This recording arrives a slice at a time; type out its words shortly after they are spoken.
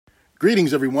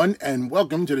Greetings, everyone, and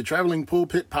welcome to the Traveling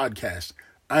Pulpit Podcast.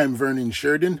 I am Vernon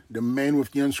Sheridan, the man with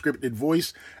the unscripted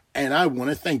voice, and I want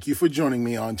to thank you for joining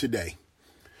me on today.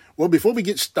 Well, before we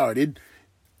get started,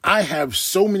 I have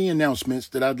so many announcements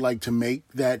that I'd like to make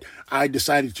that I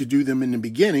decided to do them in the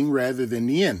beginning rather than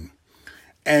the end.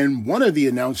 And one of the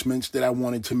announcements that I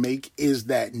wanted to make is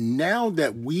that now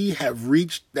that we have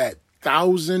reached that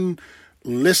 1,000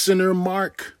 listener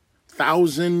mark,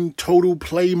 1,000 total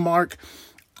play mark,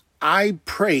 I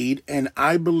prayed and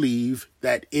I believe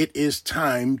that it is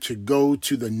time to go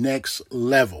to the next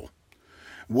level.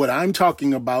 What I'm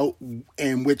talking about,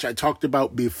 and which I talked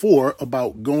about before,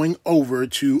 about going over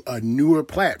to a newer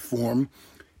platform,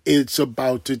 it's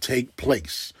about to take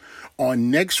place. On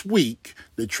next week,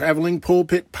 the Traveling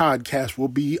Pulpit Podcast will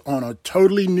be on a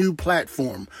totally new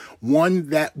platform, one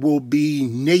that will be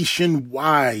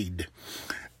nationwide.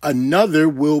 Another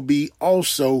will be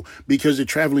also, because the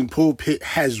Traveling Pulpit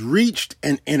has reached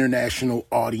an international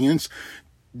audience,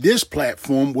 this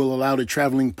platform will allow the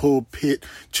Traveling Pulpit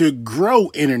to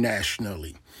grow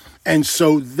internationally. And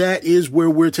so that is where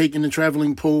we're taking the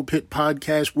Traveling Pulpit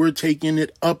Podcast. We're taking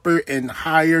it upper and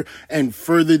higher and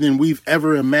further than we've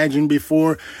ever imagined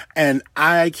before. And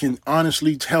I can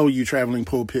honestly tell you, Traveling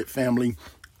Pulpit family,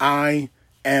 I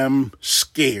am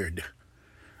scared.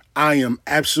 I am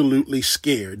absolutely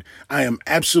scared. I am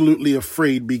absolutely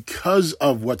afraid because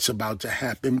of what's about to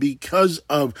happen, because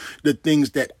of the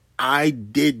things that I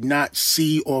did not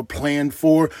see or plan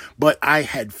for, but I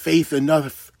had faith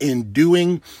enough in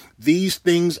doing. These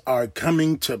things are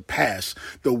coming to pass.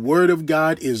 The word of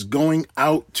God is going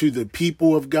out to the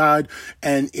people of God,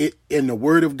 and the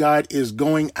word of God is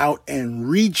going out and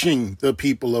reaching the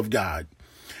people of God.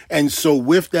 And so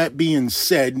with that being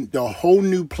said, the whole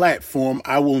new platform,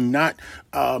 I will not,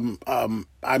 I'm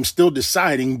still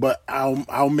deciding, but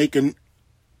I'll make a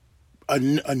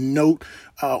note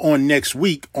on next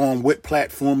week on what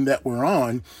platform that we're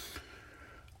on.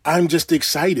 I'm just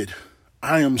excited.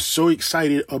 I am so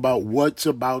excited about what's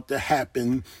about to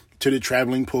happen to the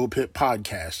Traveling Pulpit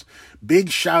Podcast. Big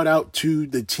shout out to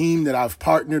the team that I've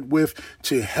partnered with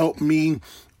to help me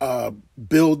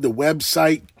build the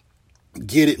website,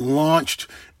 get it launched,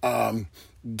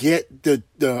 get the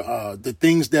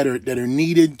things that are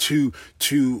needed to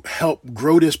help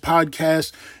grow this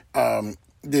podcast,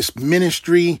 this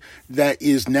ministry that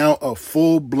is now a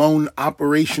full-blown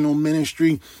operational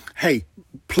ministry. Hey,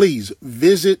 please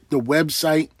visit the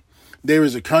website. There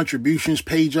is a contributions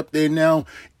page up there now.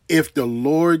 If the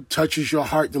Lord touches your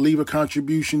heart to leave a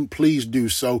contribution, please do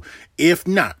so. If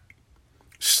not,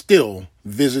 still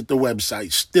visit the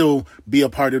website, still be a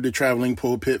part of the Traveling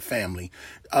Pulpit family.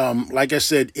 Like I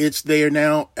said, it's there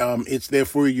now. It's there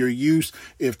for your use.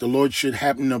 If the Lord should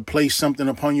happen to place something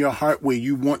upon your heart where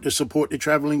you want to support the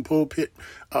Traveling Pulpit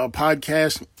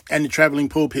podcast and the Traveling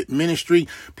Pulpit ministry,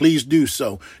 please do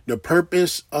so. The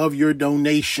purpose of your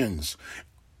donations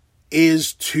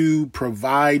is to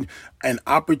provide an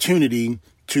opportunity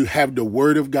to have the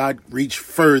word of God reach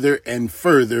further and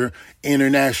further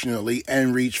internationally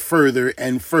and reach further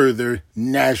and further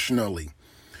nationally.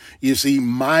 You see,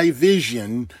 my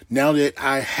vision, now that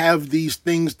I have these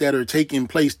things that are taking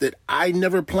place that I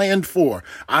never planned for,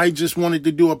 I just wanted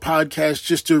to do a podcast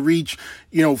just to reach,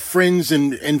 friends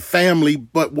and family.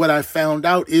 But what I found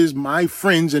out is my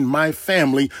friends and my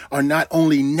family are not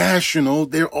only national,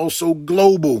 they're also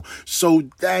global. So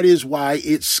that is why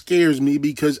it scares me,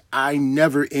 because I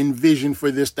never envisioned for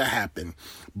this to happen.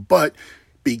 But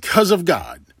because of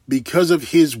God, because of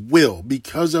his will,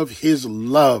 because of his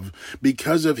love,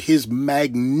 because of his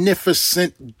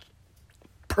magnificent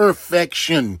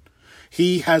perfection,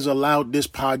 he has allowed this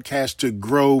podcast to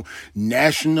grow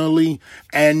nationally,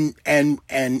 and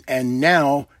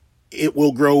now it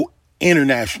will grow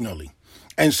internationally.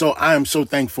 And so I am so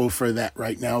thankful for that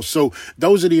right now. So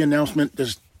those are the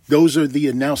announcements. Those are the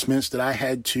announcements that I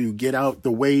had to get out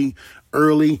the way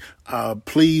early.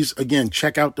 Please, again,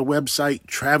 check out the website,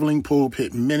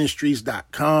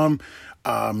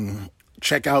 travelingpulpitministries.com.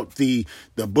 Check out the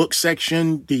book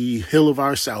section, The Hill of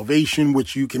Our Salvation,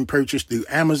 which you can purchase through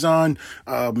Amazon.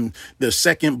 The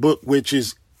second book, which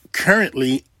is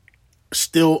currently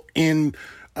still in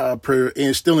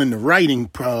the writing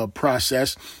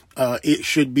process. It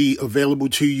should be available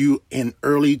to you in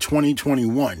early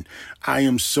 2021. I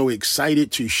am so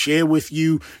excited to share with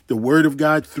you the word of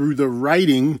God through the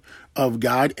writing of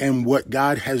God and what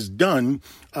God has done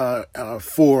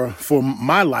for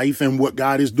my life and what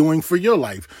God is doing for your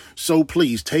life. So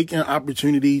please take an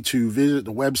opportunity to visit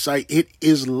the website. It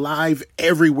is live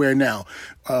everywhere now.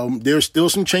 There's still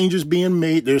some changes being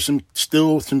made. There's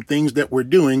still some things that we're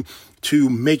doing to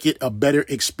make it a better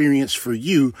experience for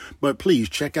you. But please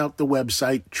check out the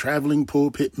website,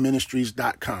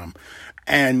 travelingpulpitministries.com.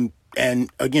 And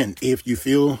again, if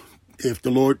the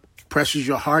Lord presses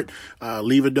your heart,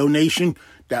 leave a donation.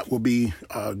 That will be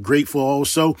grateful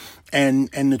also. And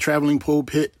the Traveling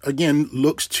Pulpit, again,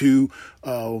 looks to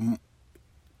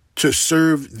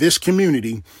serve this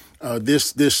community,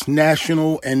 this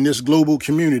national and this global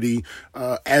community,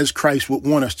 as Christ would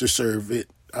want us to serve it,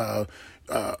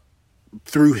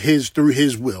 through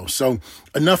his will. So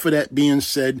enough of that being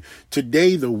said,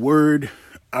 today the word,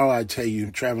 I tell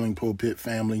you, Traveling Pulpit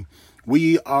family,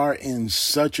 we are in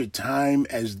such a time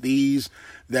as these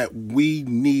that we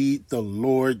need the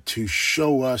Lord to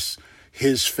show us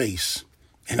his face.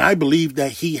 And I believe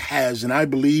that he has, and I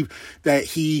believe that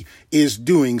he is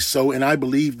doing so, and I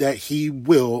believe that he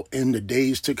will in the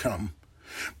days to come.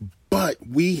 But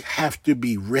we have to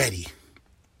be ready.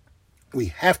 We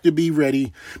have to be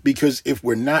ready, because if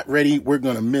we're not ready, we're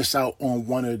going to miss out on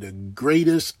one of the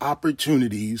greatest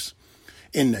opportunities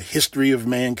in the history of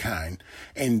mankind.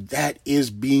 And that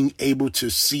is being able to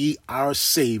see our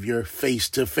Savior face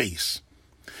to face.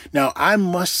 Now, I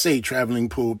must say, Traveling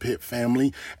Pulpit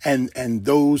family, and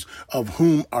those of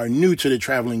whom are new to the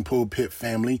Traveling Pulpit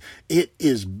family, it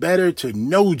is better to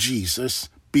know Jesus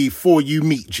before you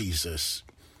meet Jesus.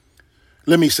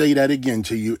 Let me say that again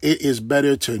to you. It is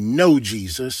better to know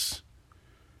Jesus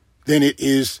than it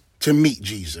is to meet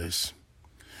Jesus.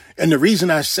 And the reason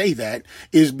I say that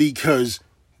is because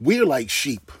we're like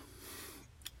sheep.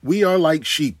 We are like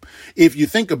sheep. If you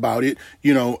think about it,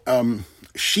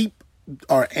 sheep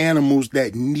are animals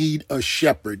that need a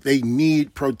shepherd. They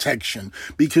need protection,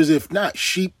 because if not,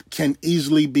 sheep can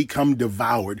easily become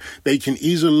devoured. They can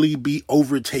easily be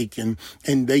overtaken,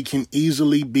 and they can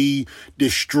easily be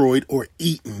destroyed or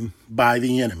eaten by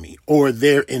the enemy or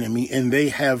their enemy. And they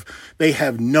have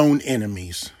known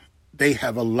enemies. They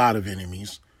have a lot of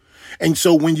enemies. And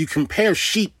so when you compare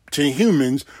sheep to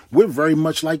humans, we're very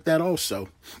much like that also.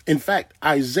 In fact,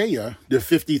 Isaiah, the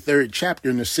 53rd chapter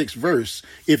in the 6th verse,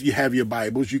 if you have your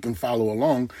Bibles, you can follow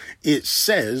along. It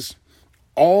says,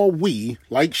 "All we,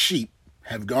 like sheep,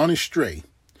 have gone astray.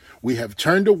 We have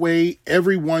turned away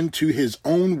everyone to his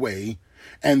own way,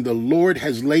 and the Lord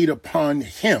has laid upon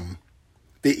him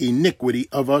the iniquity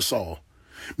of us all."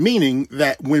 Meaning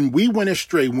that when we went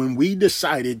astray, when we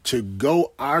decided to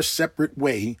go our separate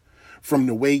way from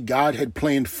the way God had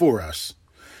planned for us,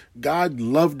 God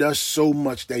loved us so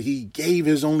much that he gave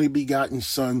his only begotten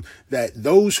Son, that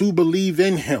those who believe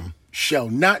in him shall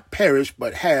not perish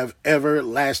but have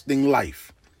everlasting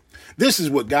life. This is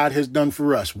what God has done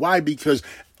for us. Why? Because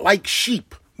like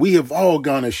sheep, we have all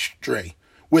gone astray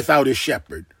without a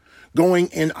shepherd, going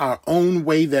in our own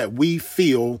way that we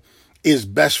feel is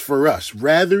best for us,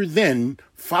 rather than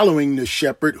following the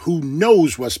shepherd who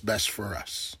knows what's best for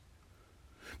us.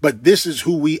 But this is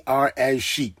who we are as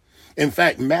sheep. In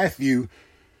fact, Matthew,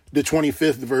 the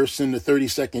 25th verse in the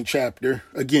 32nd chapter,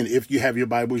 again, if you have your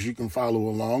Bibles, you can follow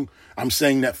along. I'm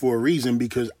saying that for a reason,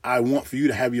 because I want for you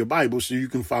to have your Bible so you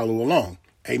can follow along.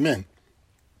 Amen.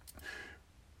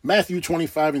 Matthew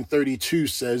 25:32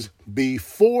 says,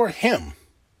 "Before him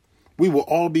we will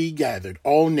all be gathered,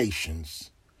 all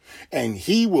nations, and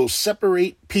he will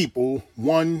separate people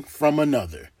one from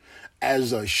another,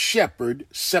 as a shepherd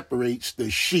separates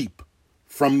the sheep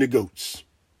from the goats.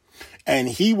 And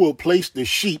he will place the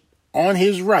sheep on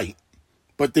his right,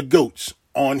 but the goats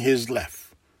on his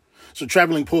left." So,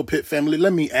 Traveling Pulpit family,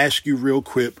 let me ask you real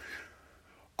quick.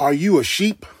 Are you a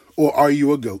sheep or are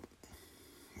you a goat?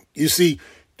 You see,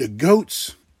 the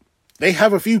goats, they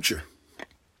have a future,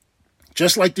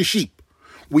 just like the sheep.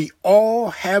 We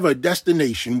all have a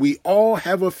destination. We all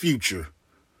have a future.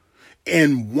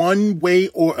 In one way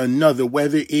or another,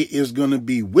 whether it is going to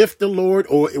be with the Lord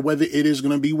or whether it is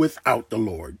going to be without the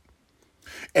Lord.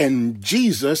 And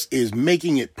Jesus is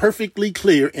making it perfectly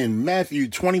clear in Matthew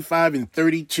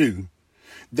 25:32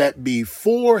 that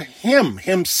before him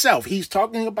himself, he's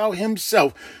talking about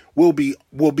himself, will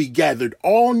be gathered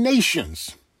all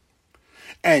nations,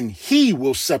 and he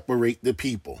will separate the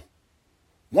people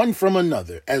one from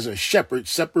another, as a shepherd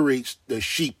separates the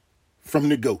sheep from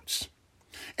the goats.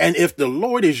 And if the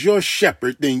Lord is your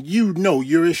shepherd, then you know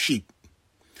you're a sheep.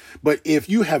 But if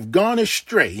you have gone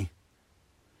astray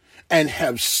and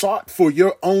have sought for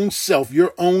your own self,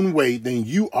 your own way, then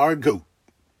you are a goat.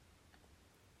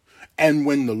 And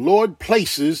when the Lord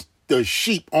places the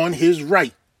sheep on his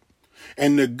right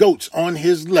and the goats on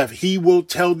his left, he will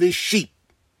tell the sheep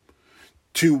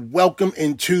to welcome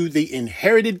into the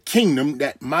inherited kingdom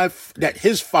that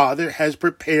his Father has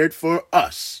prepared for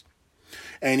us.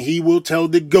 And he will tell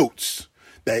the goats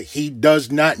that he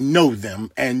does not know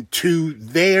them, and to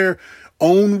their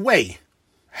own way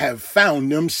have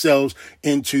found themselves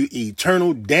into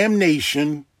eternal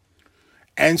damnation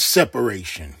and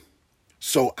separation.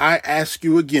 So I ask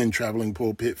you again, Traveling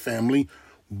Pulpit family,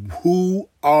 who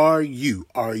are you?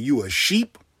 Are you a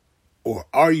sheep or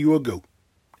are you a goat?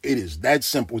 It is that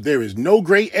simple. There is no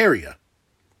gray area.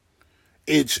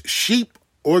 It's sheep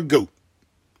or goat.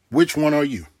 Which one are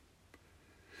you?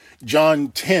 John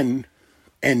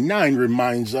 10:9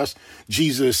 reminds us,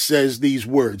 Jesus says these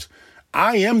words,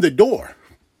 I am the door.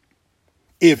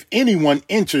 If anyone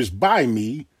enters by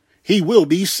me, he will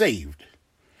be saved.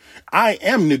 I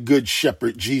am the good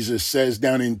shepherd, Jesus says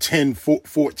down in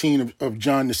 10:14 of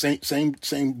John, the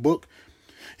same book.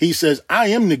 He says, I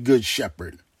am the good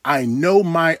shepherd. I know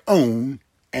my own,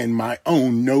 and my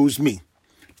own knows me.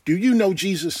 Do you know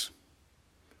Jesus?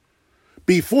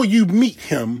 Before you meet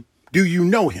him, do you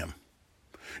know him?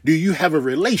 Do you have a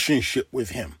relationship with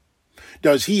him?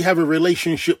 Does he have a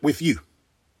relationship with you?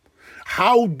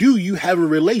 How do you have a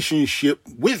relationship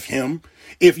with him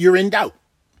if you're in doubt?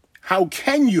 How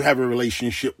can you have a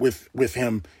relationship with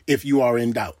him if you are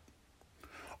in doubt?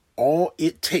 All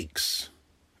it takes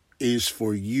is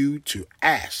for you to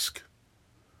ask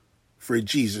for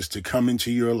Jesus to come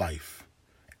into your life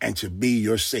and to be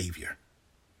your Savior.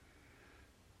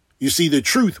 You see, the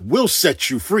truth will set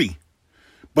you free,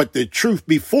 but the truth,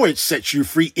 before it sets you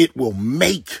free, it will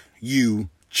make you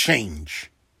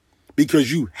change,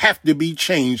 because you have to be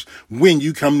changed when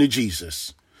you come to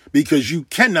Jesus, because you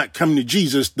cannot come to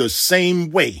Jesus the same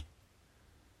way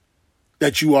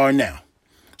that you are now.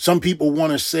 Some people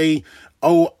want to say,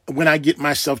 oh, when I get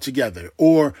myself together,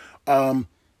 or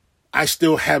I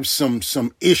still have some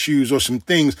issues or some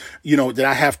things, that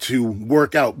I have to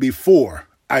work out before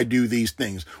I do these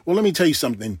things. Well, let me tell you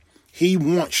something. He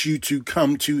wants you to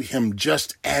come to him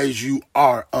just as you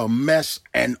are, a mess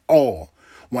and all.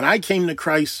 When I came to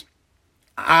Christ,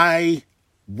 I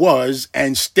was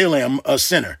and still am a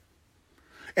sinner.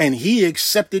 And he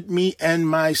accepted me and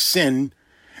my sin.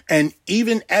 And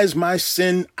even as my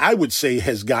sin, I would say,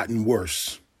 has gotten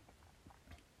worse,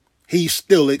 he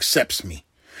still accepts me.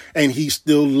 And he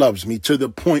still loves me to the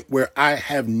point where I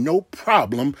have no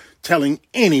problem telling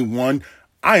anyone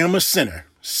I am a sinner,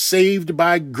 saved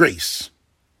by grace.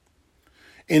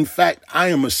 In fact, I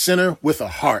am a sinner with a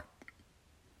heart,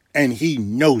 and he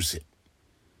knows it.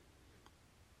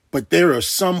 But there are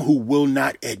some who will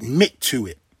not admit to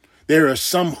it. There are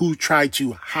some who try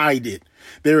to hide it.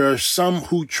 There are some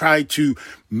who try to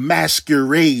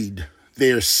masquerade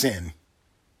their sin.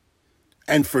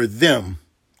 And for them,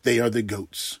 they are the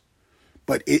goats.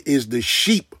 But it is the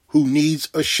sheep who needs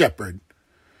a shepherd.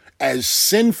 As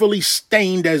sinfully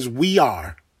stained as we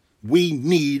are, we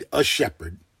need a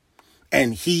shepherd.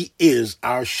 And he is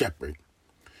our shepherd.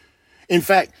 In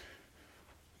fact,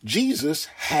 Jesus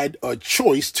had a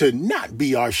choice to not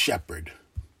be our shepherd.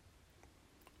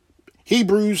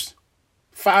 Hebrews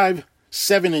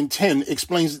 5:7-10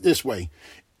 explains it this way.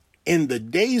 In the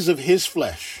days of his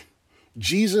flesh,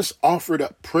 Jesus offered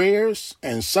up prayers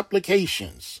and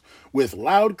supplications with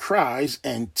loud cries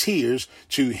and tears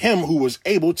to him who was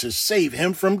able to save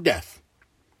him from death.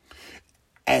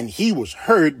 And he was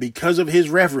heard because of his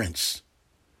reverence.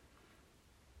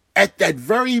 At that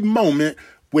very moment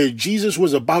where Jesus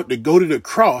was about to go to the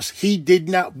cross, he did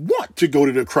not want to go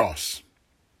to the cross.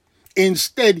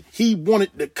 Instead, he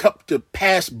wanted the cup to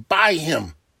pass by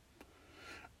him.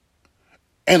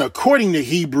 And according to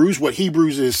Hebrews, what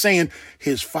Hebrews is saying,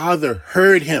 his Father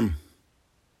heard him.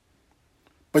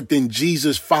 But then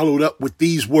Jesus followed up with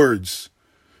these words,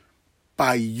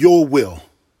 by your will,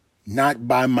 not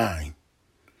by mine.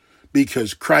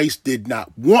 Because Christ did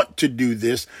not want to do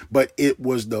this, but it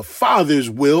was the Father's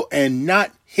will and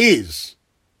not his.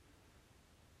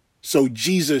 So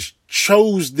Jesus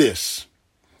chose this.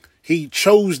 He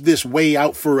chose this way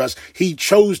out for us. He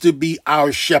chose to be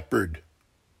our shepherd.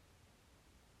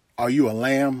 Are you a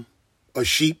lamb, a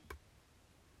sheep,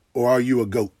 or are you a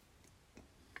goat?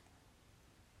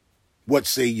 What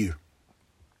say you?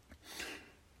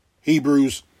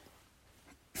 Hebrews,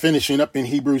 finishing up in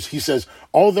Hebrews, he says,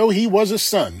 although he was a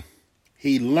son,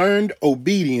 he learned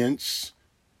obedience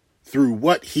through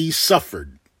what he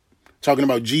suffered. Talking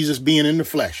about Jesus being in the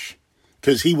flesh,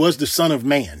 because he was the Son of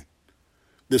Man,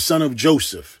 the son of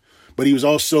Joseph, but he was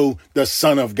also the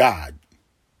Son of God.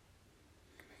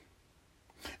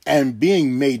 And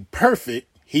being made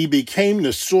perfect, he became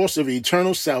the source of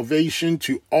eternal salvation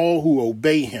to all who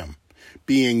obey him,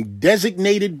 being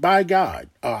designated by God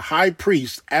a high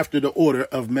priest after the order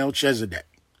of Melchizedek.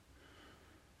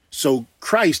 So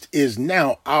Christ is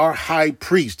now our high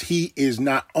priest. He is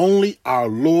not only our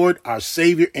Lord, our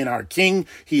Savior, and our King.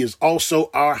 He is also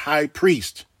our high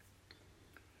priest.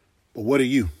 But what are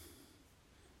you?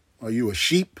 Are you a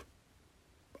sheep,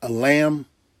 a lamb,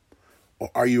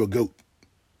 or are you a goat?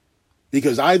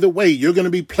 Because either way, you're going to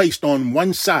be placed on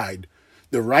one side,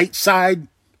 the right side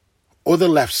or the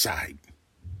left side.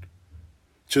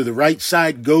 To the right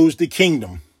side goes the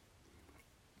kingdom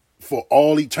for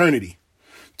all eternity.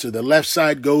 To the left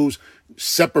side goes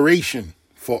separation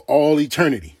for all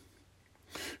eternity.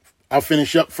 I'll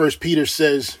finish up. 1 Peter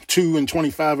says,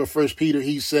 2:25 of 1 Peter,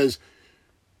 he says,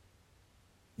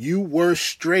 you were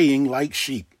straying like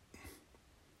sheep,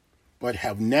 but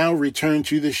have now returned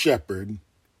to the shepherd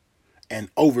and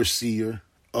overseer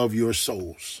of your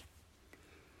souls.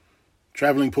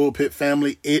 Traveling Pulpit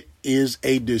family, it is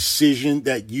a decision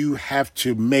that you have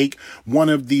to make, one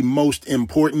of the most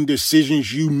important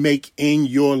decisions you make in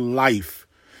your life.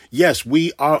 Yes,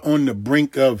 we are on the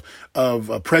brink of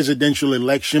a presidential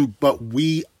election, but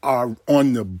we are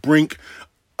on the brink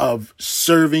of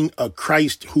serving a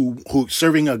Christ who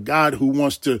serving a God who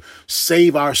wants to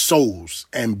save our souls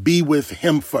and be with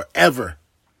him forever.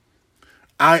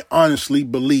 I honestly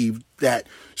believe that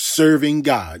serving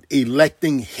God,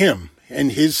 electing him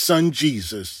and his son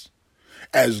Jesus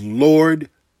as Lord,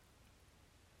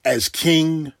 as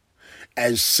King,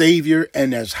 as Savior,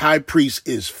 and as High Priest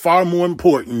is far more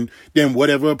important than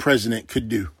whatever a president could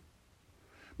do.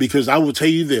 Because I will tell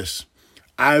you this,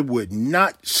 I would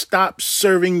not stop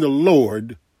serving the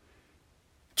Lord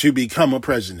to become a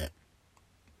president.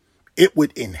 It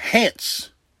would enhance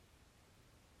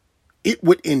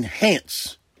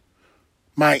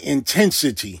my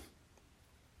intensity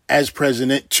as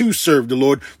president to serve the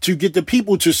Lord, to get the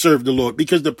people to serve the Lord,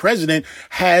 because the president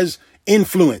has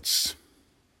influence.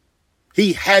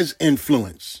 He has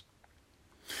influence.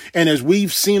 And as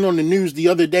we've seen on the news the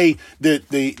other day,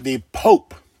 the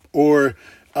Pope or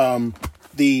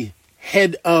the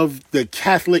head of the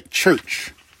Catholic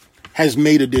Church has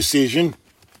made a decision,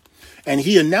 and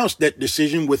he announced that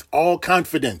decision with all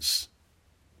confidence.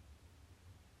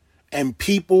 And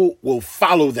people will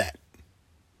follow that.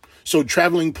 So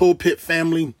Traveling Pulpit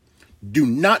family, do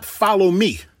not follow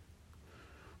me.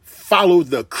 Follow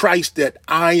the Christ that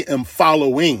I am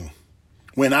following.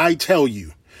 When I tell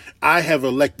you, I have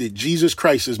elected Jesus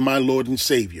Christ as my Lord and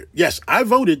Savior. Yes, I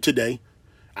voted today.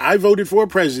 I voted for a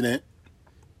president,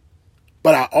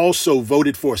 but I also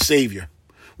voted for a Savior,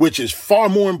 which is far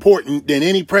more important than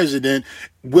any president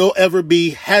will ever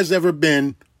be, has ever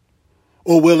been,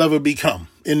 or will ever become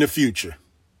in the future.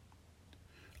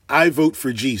 I vote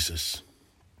for Jesus.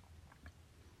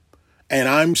 And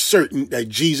I'm certain that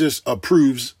Jesus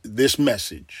approves this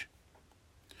message.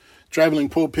 Traveling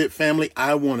Pulpit family,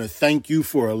 I want to thank you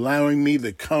for allowing me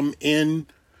to come in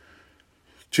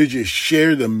to just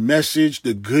share the message,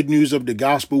 the good news of the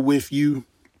gospel with you.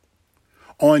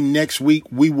 On next week,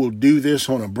 we will do this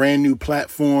on a brand new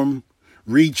platform,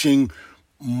 reaching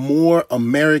more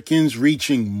Americans,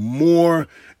 reaching more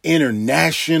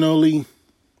internationally,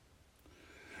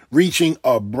 reaching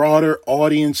a broader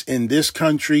audience in this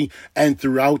country and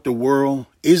throughout the world.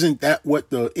 Isn't that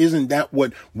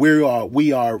what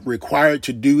we are required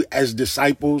to do as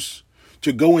disciples?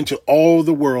 To go into all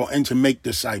the world and to make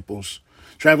disciples.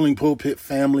 Traveling Pulpit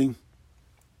family,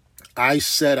 I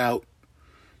set out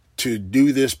to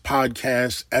do this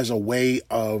podcast as a way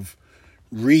of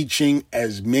reaching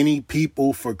as many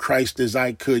people for Christ as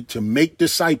I could, to make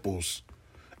disciples,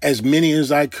 as many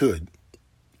as I could.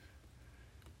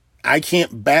 I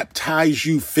can't baptize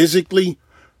you physically,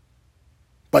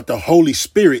 but the Holy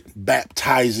Spirit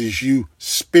baptizes you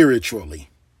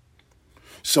spiritually.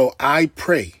 So I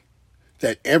pray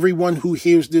that everyone who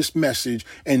hears this message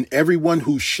and everyone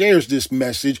who shares this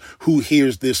message, who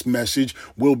hears this message,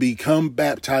 will become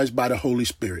baptized by the Holy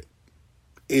Spirit.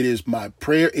 It is my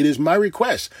prayer, it is my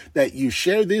request that you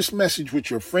share this message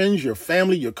with your friends, your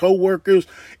family, your co-workers,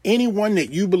 anyone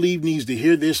that you believe needs to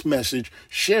hear this message.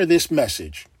 Share this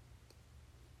message.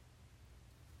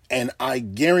 And I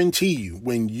guarantee you,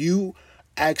 when you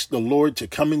ask the Lord to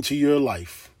come into your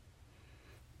life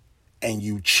and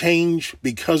you change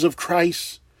because of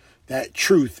Christ, that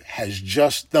truth has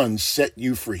just done set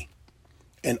you free.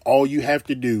 And all you have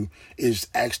to do is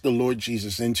ask the Lord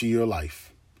Jesus into your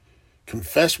life.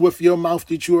 Confess with your mouth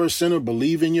that you are a sinner.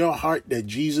 Believe in your heart that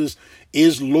Jesus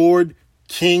is Lord,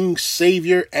 King,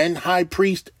 Savior, and High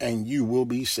Priest, and you will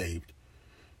be saved.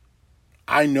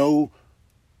 I know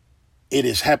it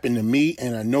has happened to me,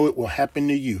 and I know it will happen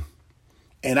to you.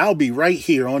 And I'll be right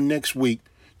here on next week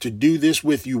to do this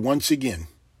with you once again.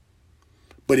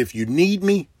 But if you need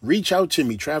me, reach out to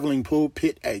me,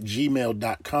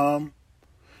 travelingpulpit@gmail.com,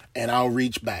 and I'll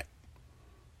reach back.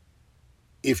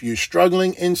 If you're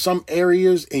struggling in some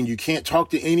areas and you can't talk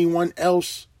to anyone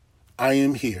else, I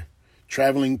am here,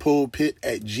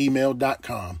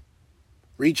 travelingpulpit@gmail.com.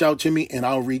 Reach out to me and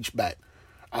I'll reach back.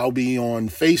 I'll be on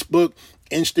Facebook,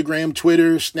 Instagram,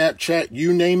 Twitter, Snapchat,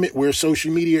 you name it, where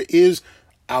social media is,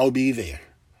 I'll be there.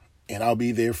 And I'll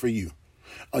be there for you.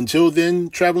 Until then,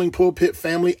 Traveling Pulpit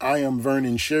family, I am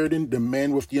Vernon Sheridan, the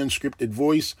man with the unscripted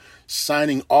voice,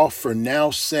 signing off for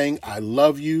now, saying I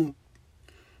love you.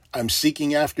 I'm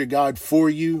seeking after God for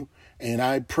you, and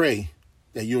I pray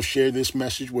that you'll share this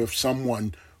message with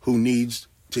someone who needs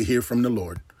to hear from the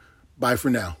Lord. Bye for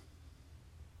now.